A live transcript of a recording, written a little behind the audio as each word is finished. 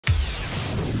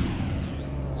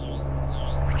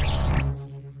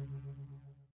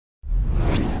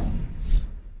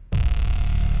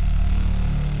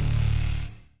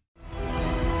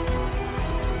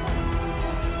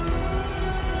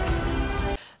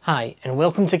Hi, and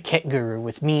welcome to Kit Guru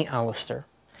with me, Alistair.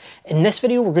 In this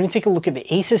video, we're going to take a look at the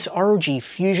ASUS ROG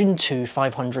Fusion II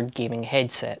 500 gaming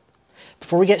headset.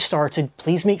 Before we get started,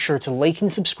 please make sure to like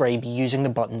and subscribe using the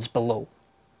buttons below.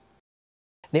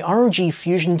 The ROG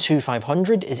Fusion II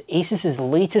 500 is ASUS's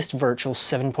latest virtual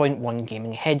 7.1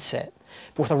 gaming headset,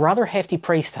 but with a rather hefty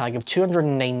price tag of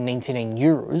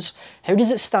 €209.99, how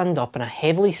does it stand up in a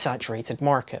heavily saturated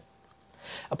market?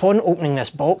 Upon opening this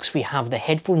box, we have the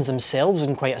headphones themselves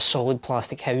in quite a solid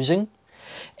plastic housing.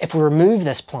 If we remove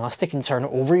this plastic and turn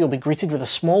it over, you'll be greeted with a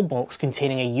small box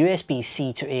containing a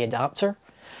USB-C to A adapter,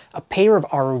 a pair of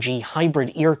ROG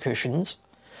hybrid ear cushions,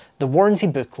 the warranty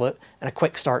booklet, and a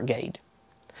quick start guide.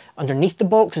 Underneath the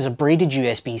box is a braided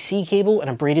USB-C cable and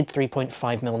a braided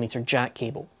 3.5mm jack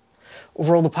cable.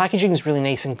 Overall, the packaging is really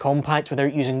nice and compact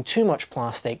without using too much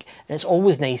plastic, and it's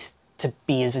always nice to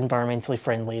be as environmentally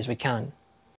friendly as we can.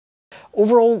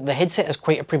 Overall, the headset has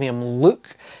quite a premium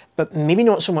look, but maybe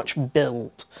not so much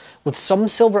build, with some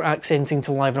silver accenting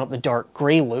to liven up the dark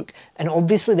grey look, and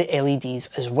obviously the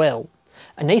LEDs as well.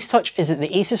 A nice touch is that the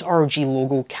ASUS ROG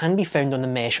logo can be found on the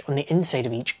mesh on the inside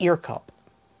of each ear cup.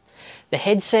 The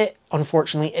headset,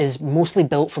 unfortunately, is mostly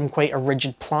built from quite a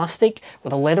rigid plastic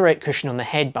with a leatherette cushion on the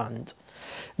headband.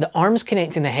 The arms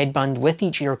connecting the headband with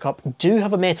each ear cup do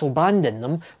have a metal band in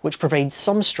them, which provides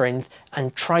some strength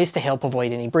and tries to help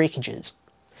avoid any breakages.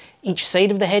 Each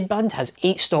side of the headband has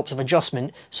 8 stops of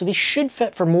adjustment, so they should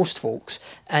fit for most folks,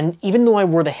 and even though I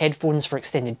wore the headphones for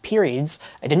extended periods,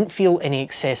 I didn't feel any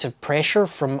excessive pressure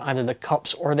from either the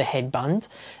cups or the headband,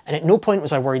 and at no point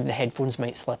was I worried the headphones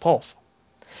might slip off.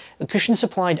 The cushions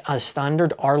supplied as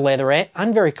standard are leatherette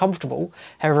and very comfortable,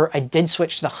 however I did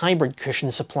switch to the hybrid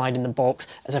cushions supplied in the box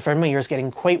as I found my ears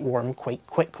getting quite warm quite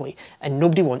quickly, and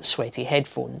nobody wants sweaty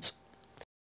headphones.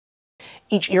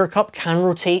 Each ear cup can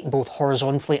rotate both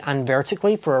horizontally and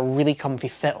vertically for a really comfy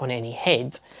fit on any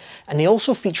head, and they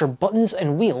also feature buttons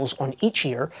and wheels on each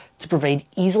ear to provide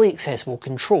easily accessible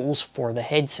controls for the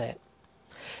headset.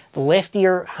 The left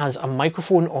ear has a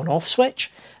microphone on-off switch,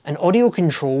 an audio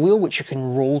control wheel which you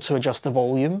can roll to adjust the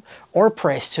volume, or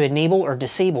press to enable or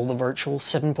disable the virtual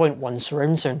 7.1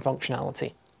 surround sound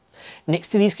functionality. Next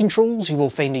to these controls you will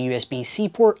find a USB-C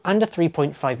port and a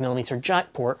 3.5mm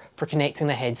jack port for connecting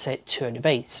the headset to a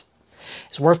device.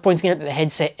 It's worth pointing out that the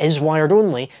headset is wired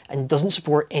only and doesn't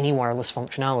support any wireless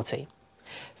functionality.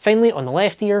 Finally, on the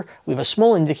left ear, we have a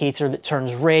small indicator that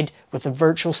turns red with the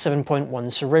virtual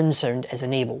 7.1 surround sound is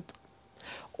enabled.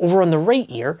 Over on the right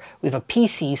ear, we have a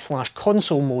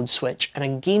PC/console mode switch and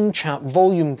a game chat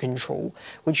volume control,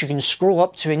 which you can scroll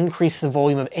up to increase the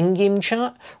volume of in-game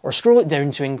chat, or scroll it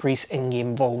down to increase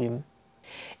in-game volume.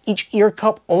 Each ear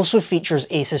cup also features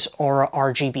ASUS Aura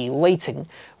RGB Lighting,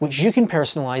 which you can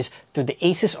personalise through the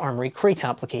ASUS Armory Crate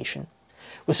application.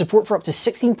 With support for up to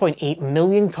 16.8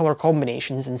 million colour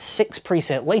combinations and 6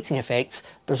 preset lighting effects,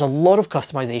 there's a lot of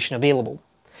customisation available.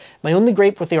 My only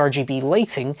gripe with the RGB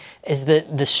lighting is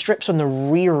that the strips on the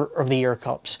rear of the ear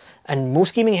cups, and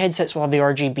most gaming headsets will have the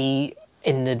RGB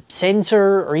in the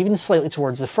centre or even slightly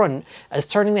towards the front, as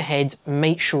turning the head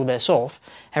might show this off.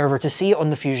 However, to see it on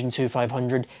the Fusion II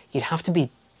 500, you'd have to be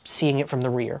seeing it from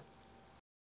the rear.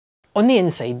 On the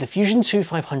inside, the Fusion II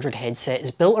 500 headset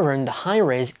is built around the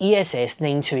high-res ESS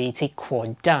 9280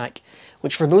 Quad DAC,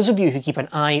 which for those of you who keep an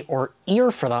eye, or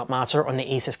ear for that matter, on the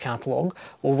ASUS catalogue,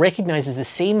 will recognise as the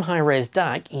same high-res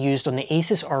DAC used on the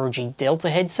ASUS ROG Delta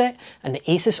headset and the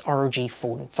ASUS ROG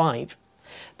Phone 5.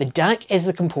 The DAC is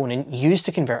the component used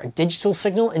to convert a digital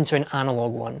signal into an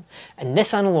analogue one, and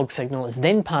this analogue signal is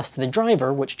then passed to the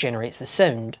driver, which generates the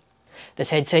sound.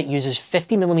 This headset uses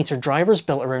 50mm drivers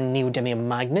built around neodymium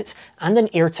magnets and an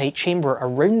airtight chamber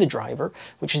around the driver,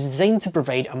 which is designed to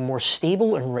provide a more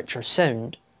stable and richer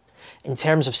sound. In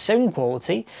terms of sound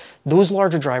quality, those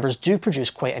larger drivers do produce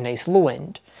quite a nice low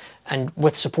end, and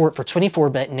with support for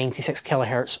 24-bit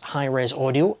 96kHz high-res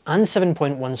audio and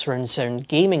 7.1 surround sound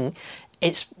gaming,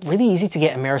 it's really easy to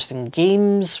get immersed in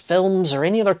games, films, or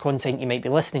any other content you might be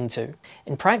listening to.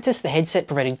 In practice, the headset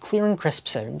provided clear and crisp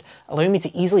sound, allowing me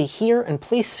to easily hear and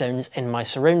place sounds in my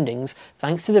surroundings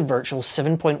thanks to the virtual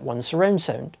 7.1 surround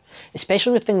sound,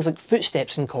 especially with things like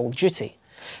footsteps in Call of Duty.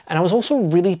 And I was also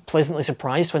really pleasantly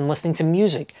surprised when listening to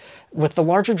music, with the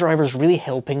larger drivers really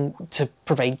helping to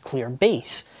provide clear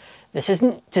bass. This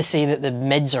isn't to say that the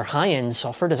mids or high ends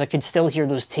suffered, as I could still hear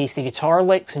those tasty guitar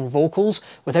licks and vocals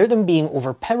without them being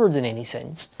overpowered in any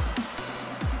sense.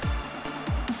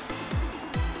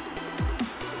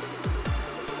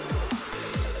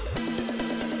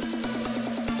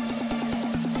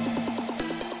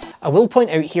 I will point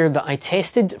out here that I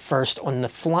tested first on the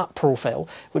flat profile,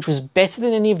 which was better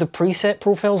than any of the preset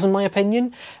profiles in my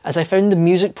opinion, as I found the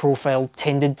music profile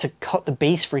tended to cut the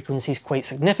bass frequencies quite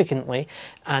significantly,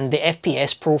 and the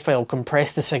FPS profile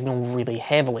compressed the signal really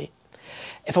heavily.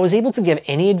 If I was able to give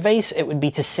any advice, it would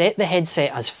be to set the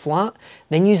headset as flat,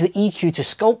 then use the EQ to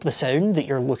sculpt the sound that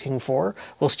you're looking for,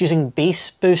 whilst using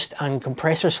bass boost and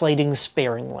compressor sliding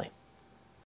sparingly.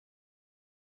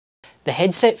 The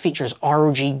headset features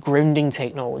ROG grounding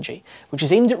technology, which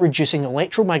is aimed at reducing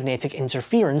electromagnetic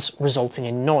interference resulting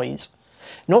in noise.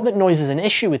 Not that noise is an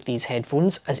issue with these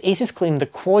headphones, as ASUS claim the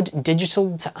Quad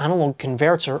Digital to Analog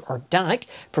Converter, or DAC,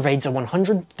 provides a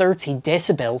 130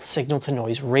 decibel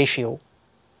signal-to-noise ratio.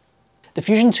 The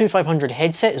Fusion 2500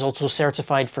 headset is also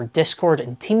certified for Discord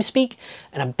and TeamSpeak,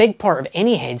 and a big part of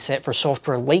any headset for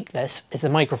software like this is the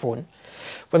microphone.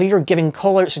 Whether you're giving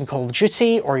callouts in Call of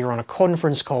Duty or you're on a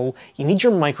conference call, you need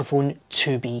your microphone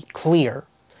to be clear.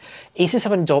 ASUS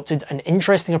have adopted an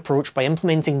interesting approach by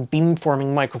implementing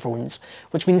beamforming microphones,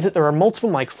 which means that there are multiple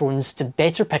microphones to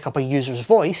better pick up a user's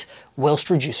voice whilst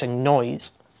reducing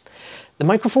noise. The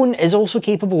microphone is also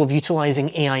capable of utilising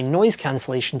AI noise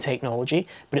cancellation technology,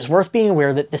 but it's worth being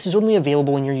aware that this is only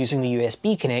available when you're using the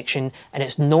USB connection, and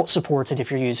it's not supported if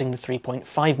you're using the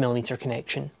 3.5mm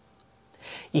connection.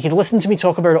 You could listen to me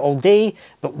talk about it all day,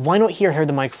 but why not hear how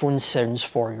the microphone sounds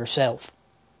for yourself?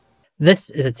 This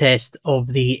is a test of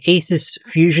the ASUS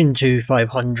Fusion II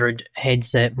 500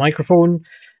 headset microphone.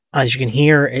 As you can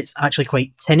hear, it's actually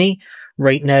quite tinny.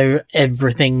 Right now,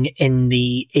 everything in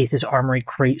the ASUS Armory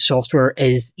Crate software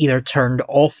is either turned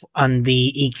off and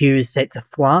the EQ is set to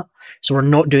flat, so we're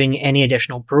not doing any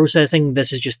additional processing.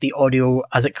 This is just the audio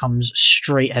as it comes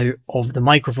straight out of the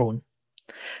microphone.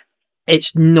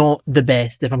 It's not the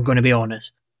best, if I'm going to be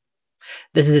honest.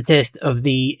 This is a test of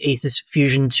the ASUS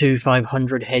Fusion II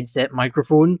 500 headset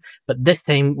microphone, but this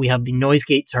time we have the noise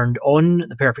gate turned on,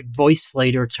 the perfect voice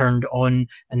slider turned on,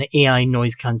 and the AI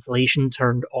noise cancellation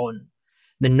turned on.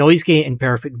 The noise gate and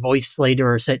perfect voice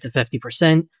slider are set to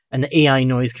 50%, and the AI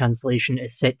noise cancellation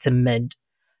is set to mid.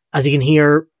 As you can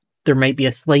hear, there might be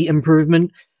a slight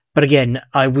improvement, but again,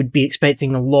 I would be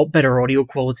expecting a lot better audio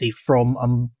quality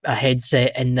from a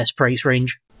headset in this price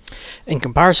range. In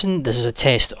comparison, this is a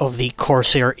test of the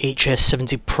Corsair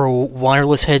HS70 Pro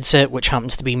wireless headset, which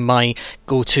happens to be my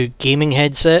go-to gaming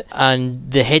headset, and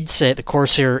the headset, the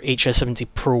Corsair HS70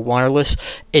 Pro wireless,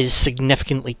 is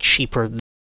significantly cheaper.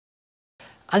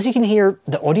 As you can hear,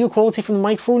 the audio quality from the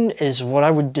microphone is what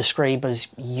I would describe as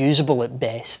usable at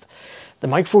best. The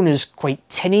microphone is quite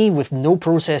tinny with no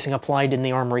processing applied in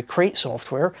the Armory Crate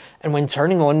software, and when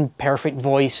turning on perfect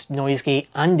voice, noise gate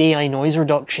and AI noise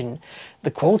reduction,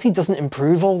 the quality doesn't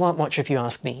improve all that much if you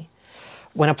ask me.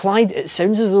 When applied, it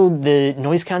sounds as though the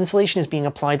noise cancellation is being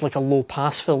applied like a low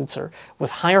pass filter,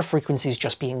 with higher frequencies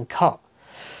just being cut.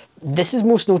 This is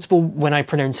most notable when I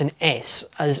pronounce an S,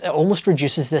 as it almost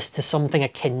reduces this to something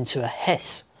akin to a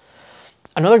hiss.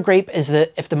 Another gripe is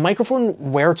that if the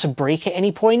microphone were to break at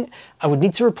any point, I would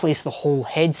need to replace the whole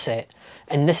headset,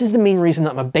 and this is the main reason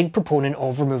that I'm a big proponent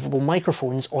of removable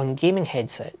microphones on gaming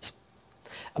headsets.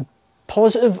 A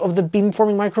positive of the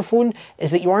beamforming microphone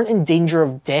is that you aren't in danger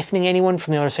of deafening anyone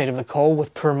from the other side of the call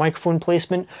with poor microphone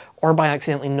placement or by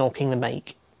accidentally knocking the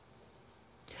mic.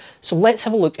 So let's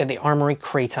have a look at the Armory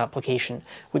Crate application,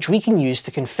 which we can use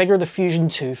to configure the Fusion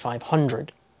II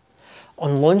 500.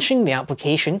 On launching the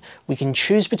application, we can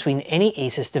choose between any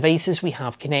ASUS devices we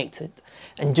have connected,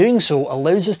 and doing so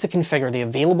allows us to configure the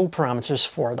available parameters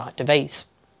for that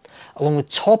device. Along the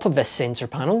top of this centre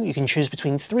panel, you can choose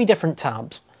between 3 different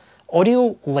tabs: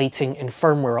 Audio, Lighting and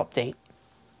Firmware Update.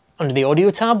 Under the Audio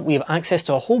tab, we have access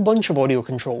to a whole bunch of audio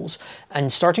controls,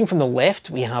 and starting from the left,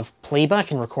 we have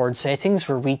playback and record settings,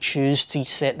 where we choose to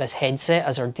set this headset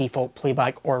as our default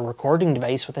playback or recording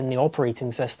device within the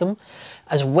operating system,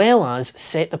 as well as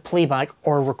set the playback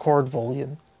or record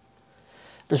volume.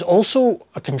 There's also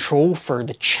a control for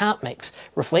the chat mix,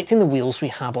 reflecting the wheels we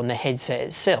have on the headset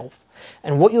itself,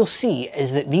 and what you'll see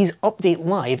is that these update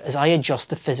live as I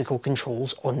adjust the physical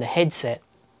controls on the headset.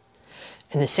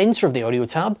 In the centre of the Audio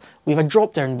tab, we have a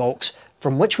drop-down box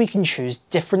from which we can choose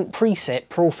different preset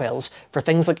profiles for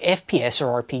things like FPS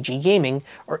or RPG gaming,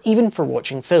 or even for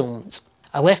watching films.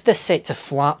 I left this set to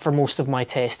flat for most of my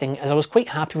testing as I was quite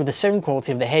happy with the sound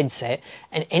quality of the headset,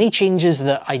 and any changes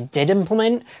that I did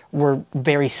implement were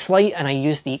very slight and I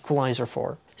used the equaliser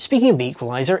for. Speaking of the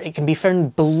equaliser, it can be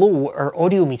found below our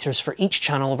audio meters for each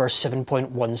channel of our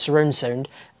 7.1 surround sound,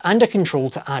 and a control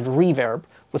to add reverb,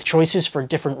 with choices for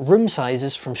different room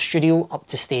sizes from studio up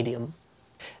to stadium.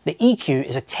 The EQ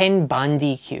is a 10-band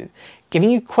EQ,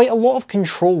 giving you quite a lot of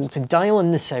control to dial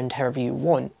in the sound however you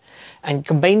want. And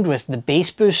combined with the bass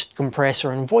boost,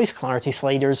 compressor and voice clarity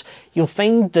sliders, you'll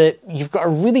find that you've got a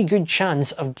really good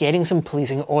chance of getting some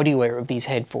pleasing audio out of these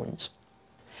headphones.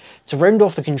 To round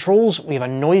off the controls, we have a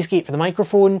noise gate for the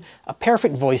microphone, a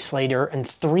perfect voice slider and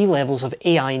 3 levels of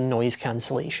AI noise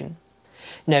cancellation.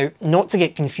 Now, not to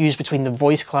get confused between the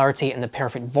voice clarity and the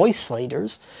perfect voice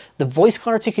sliders, the voice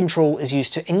clarity control is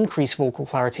used to increase vocal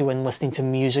clarity when listening to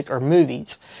music or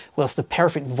movies, whilst the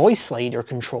perfect voice slider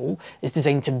control is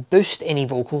designed to boost any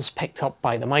vocals picked up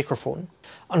by the microphone.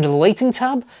 Under the lighting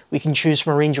tab, we can choose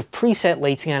from a range of preset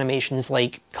lighting animations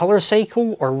like color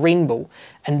cycle or rainbow,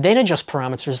 and then adjust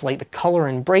parameters like the color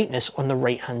and brightness on the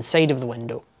right hand side of the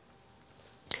window.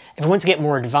 If we want to get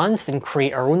more advanced and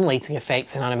create our own lighting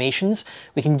effects and animations,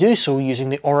 we can do so using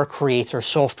the Aura Creator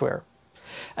software.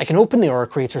 I can open the Aura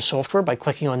Creator software by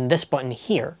clicking on this button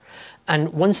here,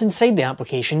 and once inside the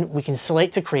application, we can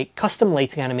select to create custom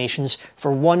lighting animations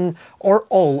for one or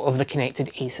all of the connected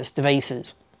ASUS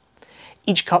devices.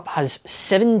 Each cup has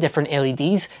 7 different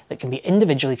LEDs that can be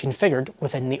individually configured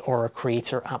within the Aura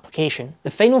Creator application.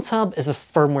 The final tab is the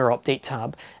Firmware Update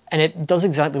tab, and it does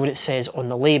exactly what it says on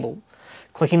the label.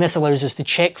 Clicking this allows us to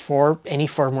check for any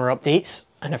firmware updates,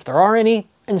 and if there are any,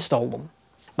 install them.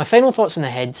 My final thoughts on the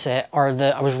headset are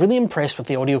that I was really impressed with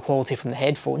the audio quality from the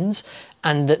headphones,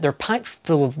 and that they're packed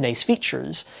full of nice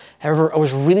features. However, I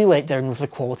was really let down with the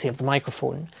quality of the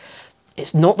microphone.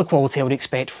 It's not the quality I would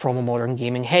expect from a modern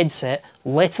gaming headset,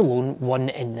 let alone one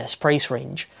in this price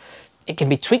range. It can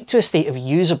be tweaked to a state of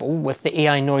usable with the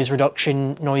AI noise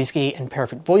reduction, noise gate and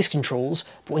perfect voice controls,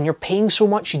 but when you're paying so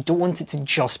much you don't want it to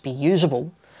just be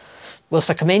usable. Whilst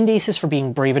I commend ASUS for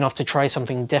being brave enough to try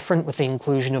something different with the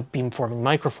inclusion of beamforming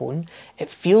microphone, it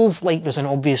feels like there's an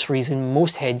obvious reason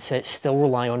most headsets still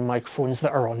rely on microphones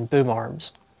that are on boom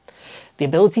arms. The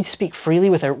ability to speak freely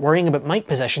without worrying about mic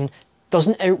position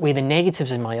doesn't outweigh the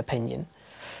negatives in my opinion.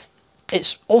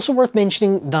 It's also worth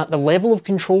mentioning that the level of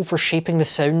control for shaping the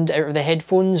sound out of the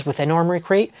headphones within Armory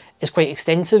Crate is quite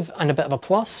extensive and a bit of a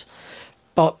plus,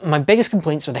 but my biggest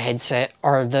complaints with the headset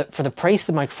are that for the price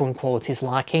the microphone quality is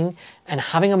lacking, and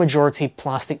having a majority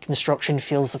plastic construction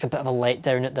feels like a bit of a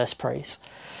letdown at this price.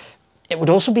 It would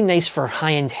also be nice for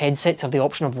high-end headsets to have the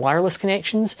option of wireless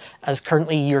connections, as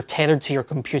currently you're tethered to your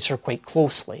computer quite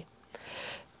closely.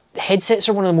 Headsets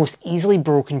are one of the most easily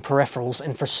broken peripherals,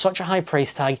 and for such a high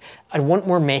price tag, I'd want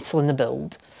more metal in the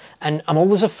build, and I'm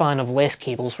always a fan of less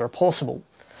cables where possible.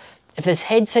 If this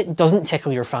headset doesn't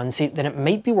tickle your fancy, then it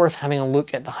might be worth having a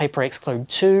look at the HyperX Cloud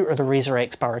 2 or the Razer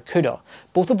X Barracuda,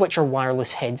 both of which are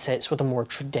wireless headsets with a more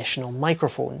traditional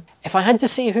microphone. If I had to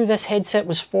say who this headset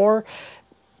was for,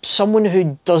 someone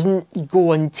who doesn't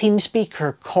go on TeamSpeak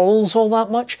or calls all that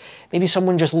much, maybe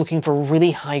someone just looking for really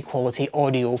high quality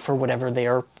audio for whatever they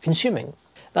are consuming.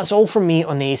 That's all from me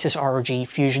on the ASUS ROG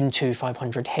Fusion II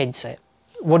 500 headset.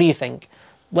 What do you think?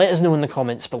 Let us know in the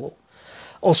comments below.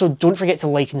 Also, don't forget to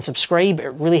like and subscribe, it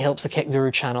really helps the Kit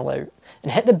Guru channel out.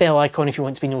 And hit the bell icon if you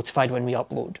want to be notified when we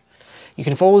upload. You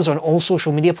can follow us on all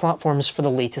social media platforms for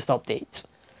the latest updates.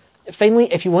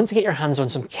 Finally, if you want to get your hands on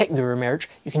some Kit Guru merch,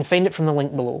 you can find it from the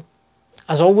link below.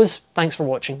 As always, thanks for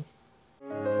watching.